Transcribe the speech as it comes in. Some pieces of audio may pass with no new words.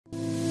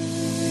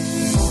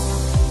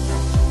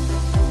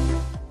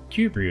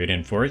Cube root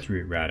and fourth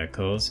root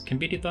radicals can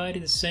be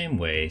divided the same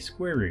way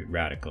square root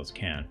radicals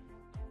can.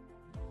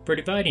 For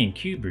dividing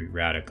cube root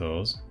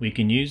radicals, we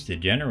can use the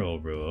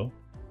general rule: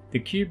 the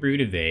cube root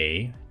of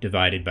a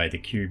divided by the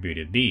cube root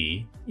of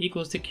b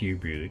equals the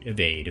cube root of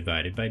a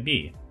divided by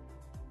b.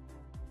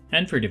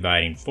 And for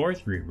dividing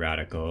fourth root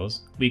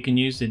radicals, we can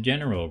use the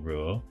general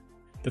rule: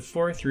 the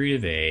fourth root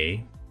of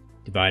a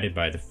divided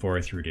by the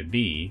fourth root of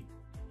b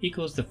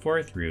equals the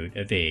fourth root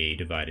of a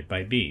divided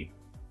by b.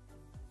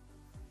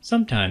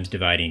 Sometimes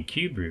dividing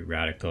cube root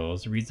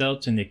radicals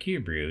results in the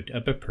cube root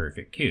of a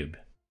perfect cube.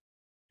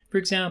 For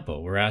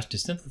example, we're asked to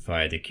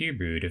simplify the cube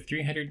root of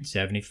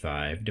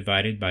 375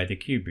 divided by the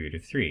cube root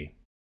of 3.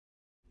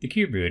 The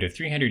cube root of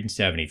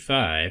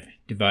 375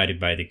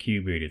 divided by the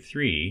cube root of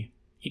 3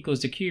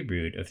 equals the cube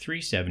root of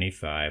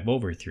 375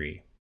 over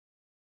 3.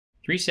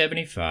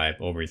 375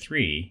 over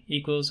 3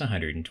 equals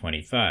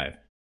 125,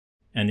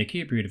 and the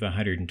cube root of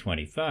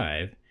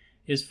 125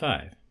 is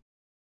 5.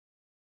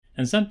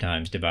 And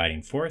sometimes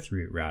dividing fourth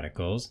root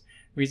radicals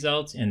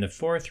results in the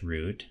fourth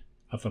root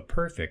of a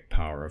perfect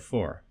power of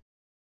 4.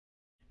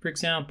 For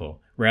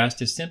example, we're asked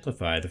to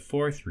simplify the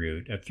fourth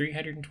root of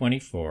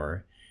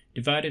 324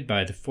 divided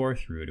by the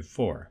fourth root of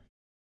 4.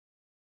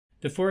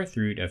 The fourth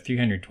root of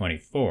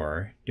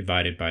 324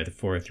 divided by the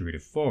fourth root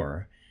of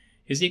 4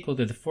 is equal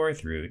to the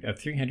fourth root of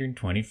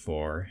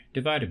 324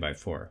 divided by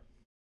 4.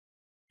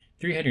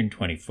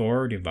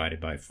 324 divided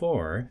by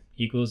 4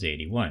 equals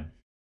 81,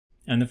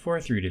 and the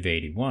fourth root of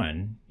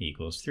 81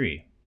 equals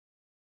 3.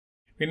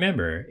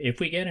 Remember, if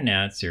we get an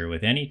answer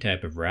with any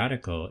type of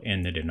radical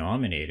in the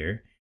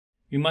denominator,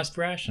 we must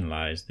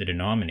rationalize the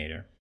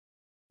denominator.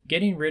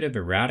 Getting rid of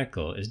a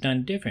radical is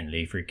done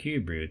differently for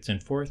cube roots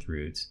and fourth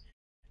roots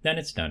than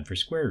it's done for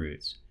square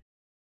roots.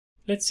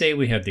 Let's say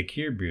we have the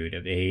cube root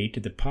of a to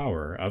the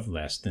power of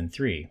less than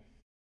 3.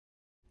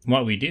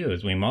 What we do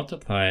is we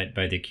multiply it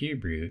by the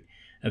cube root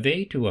of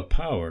a to a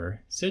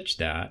power such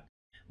that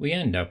we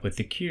end up with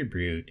the cube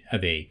root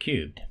of a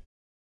cubed,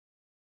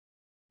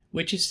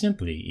 which is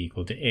simply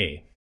equal to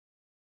a.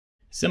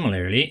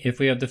 Similarly, if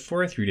we have the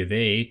fourth root of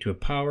a to a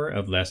power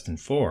of less than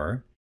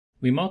 4,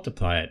 we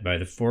multiply it by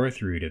the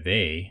fourth root of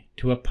a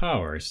to a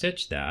power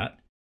such that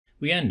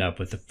we end up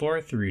with the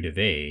fourth root of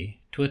a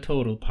to a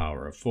total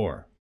power of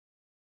 4,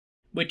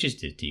 which is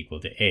just equal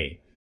to a.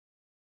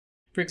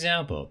 For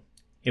example,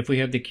 if we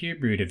have the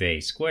cube root of a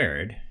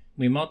squared,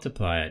 we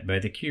multiply it by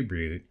the cube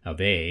root of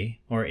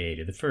a, or a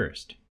to the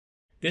first.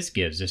 This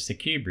gives us the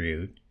cube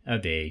root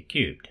of a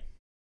cubed,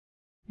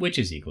 which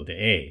is equal to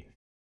a.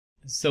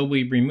 So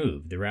we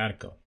remove the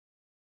radical.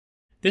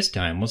 This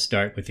time we'll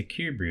start with the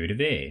cube root of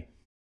a.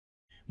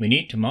 We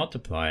need to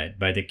multiply it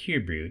by the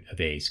cube root of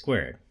a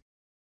squared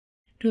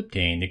to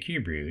obtain the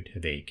cube root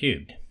of a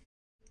cubed,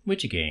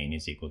 which again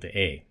is equal to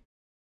a.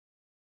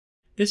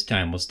 This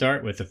time we'll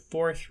start with the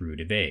fourth root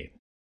of a.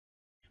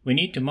 We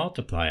need to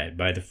multiply it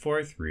by the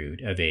fourth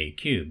root of a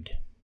cubed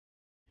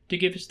to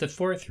give us the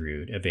fourth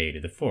root of a to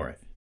the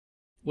fourth,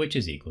 which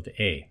is equal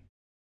to a.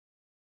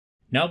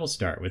 Now we'll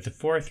start with the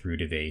fourth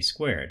root of a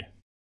squared.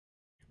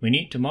 We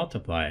need to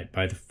multiply it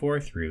by the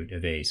fourth root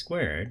of a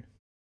squared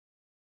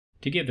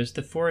to give us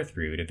the fourth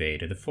root of a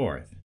to the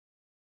fourth,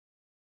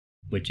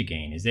 which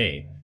again is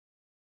a.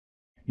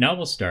 Now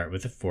we'll start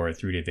with the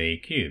fourth root of a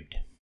cubed.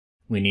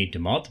 We need to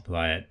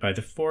multiply it by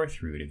the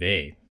fourth root of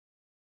a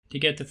to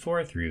get the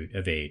fourth root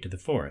of a to the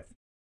fourth,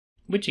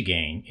 which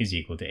again is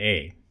equal to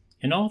a.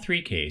 In all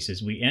three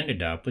cases, we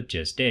ended up with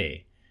just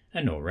a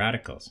and no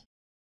radicals.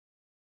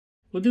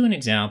 We'll do an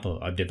example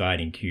of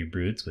dividing cube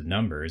roots with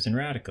numbers and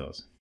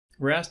radicals.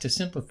 We're asked to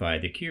simplify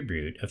the cube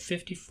root of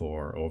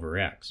 54 over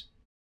x.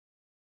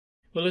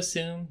 We'll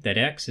assume that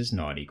x is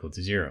not equal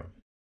to 0.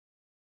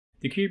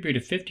 The cube root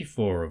of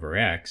 54 over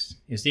x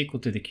is equal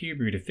to the cube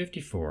root of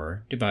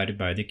 54 divided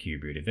by the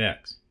cube root of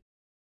x.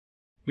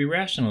 We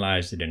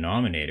rationalize the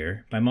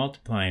denominator by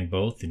multiplying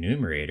both the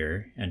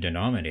numerator and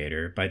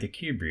denominator by the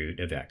cube root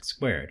of x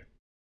squared.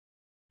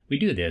 We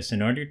do this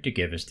in order to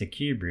give us the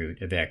cube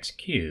root of x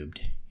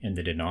cubed in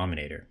the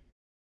denominator.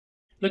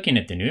 Looking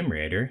at the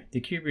numerator,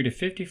 the cube root of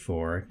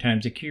 54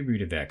 times the cube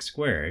root of x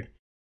squared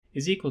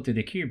is equal to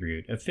the cube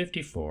root of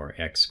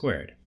 54x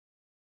squared.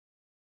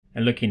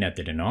 And looking at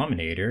the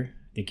denominator,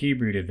 the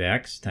cube root of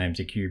x times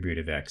the cube root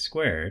of x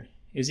squared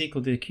is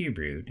equal to the cube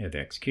root of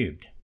x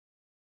cubed.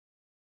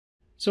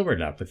 So we're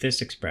left with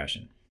this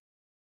expression.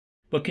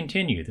 We'll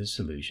continue the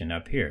solution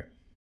up here.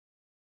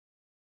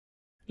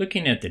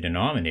 Looking at the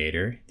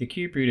denominator, the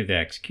cube root of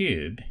x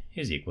cubed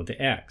is equal to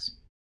x.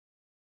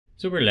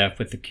 So we're left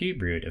with the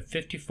cube root of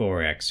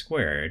 54x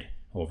squared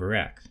over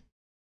x.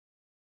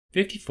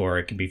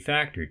 54 can be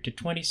factored to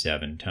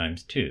 27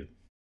 times 2.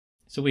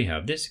 So we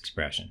have this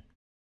expression.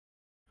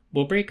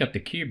 We'll break up the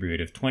cube root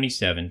of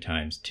 27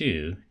 times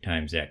 2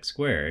 times x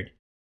squared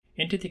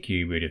into the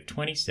cube root of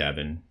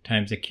 27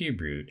 times the cube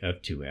root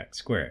of 2x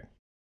squared.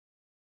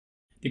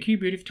 The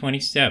cube root of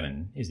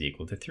 27 is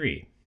equal to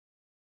 3.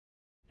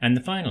 And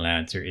the final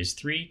answer is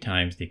 3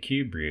 times the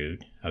cube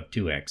root of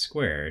 2x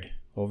squared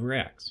over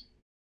x.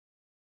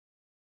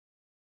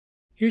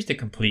 Here's the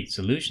complete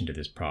solution to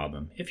this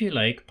problem. If you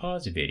like,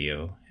 pause the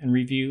video and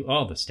review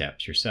all the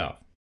steps yourself.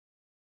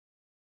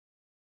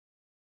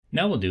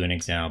 Now we'll do an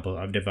example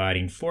of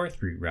dividing fourth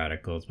root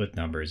radicals with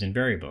numbers and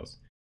variables.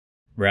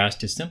 We're asked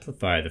to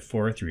simplify the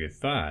fourth root of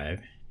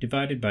 5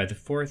 divided by the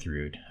fourth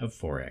root of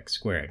 4x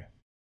squared.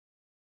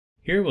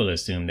 Here we'll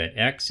assume that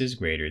x is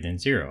greater than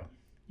 0.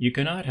 You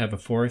cannot have a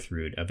fourth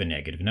root of a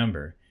negative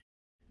number.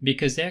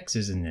 Because x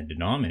is in the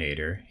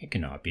denominator, it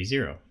cannot be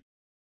 0.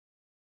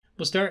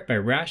 We'll start by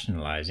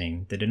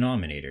rationalizing the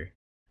denominator.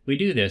 We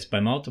do this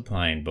by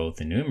multiplying both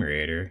the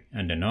numerator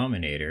and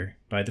denominator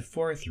by the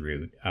fourth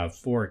root of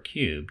 4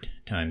 cubed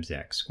times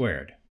x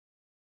squared.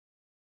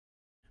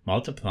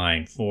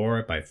 Multiplying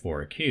 4 by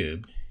 4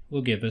 cubed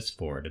will give us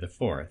 4 to the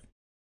fourth,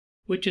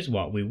 which is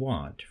what we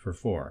want for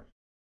 4.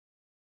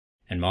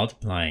 And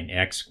multiplying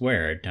x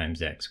squared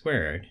times x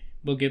squared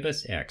will give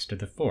us x to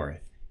the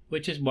fourth,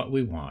 which is what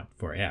we want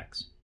for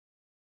x.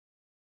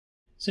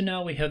 So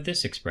now we have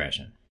this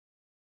expression.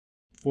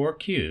 4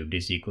 cubed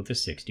is equal to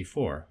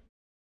 64.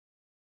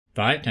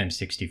 5 times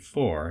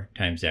 64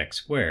 times x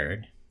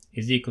squared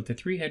is equal to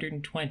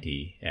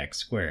 320 x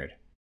squared.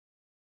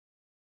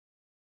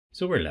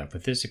 So we're left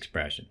with this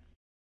expression.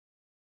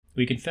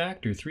 We can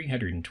factor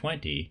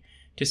 320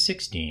 to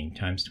 16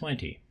 times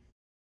 20.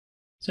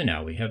 So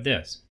now we have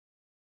this.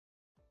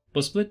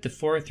 We'll split the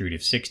fourth root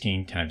of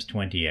 16 times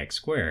 20x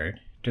squared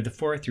to the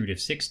fourth root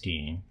of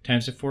 16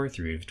 times the fourth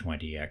root of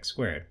 20x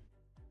squared,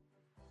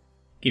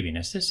 giving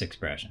us this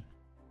expression.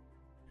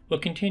 We'll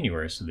continue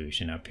our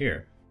solution up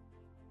here.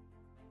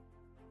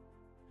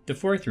 The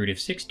fourth root of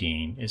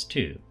 16 is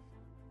 2,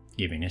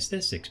 giving us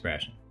this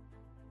expression.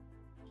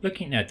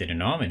 Looking at the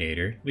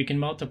denominator, we can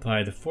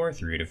multiply the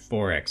fourth root of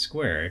 4x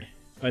squared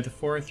by the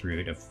fourth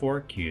root of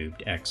 4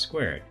 cubed x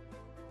squared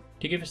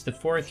to give us the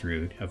fourth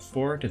root of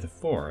 4 to the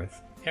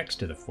fourth x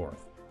to the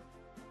fourth.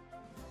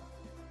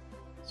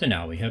 So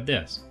now we have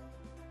this.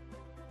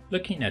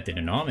 Looking at the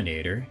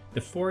denominator, the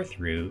fourth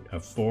root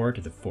of 4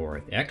 to the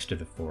fourth x to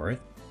the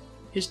fourth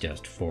is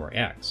just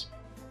 4x.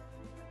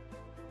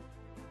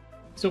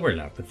 So we're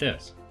left with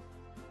this.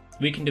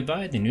 We can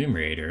divide the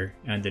numerator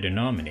and the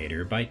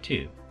denominator by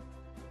 2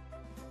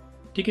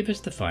 to give us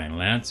the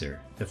final answer,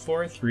 the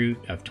fourth root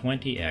of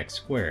 20x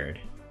squared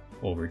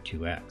over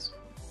 2x.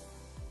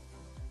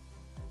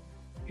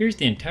 Here's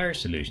the entire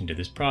solution to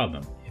this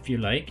problem. If you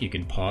like, you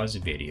can pause the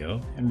video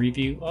and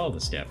review all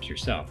the steps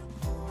yourself.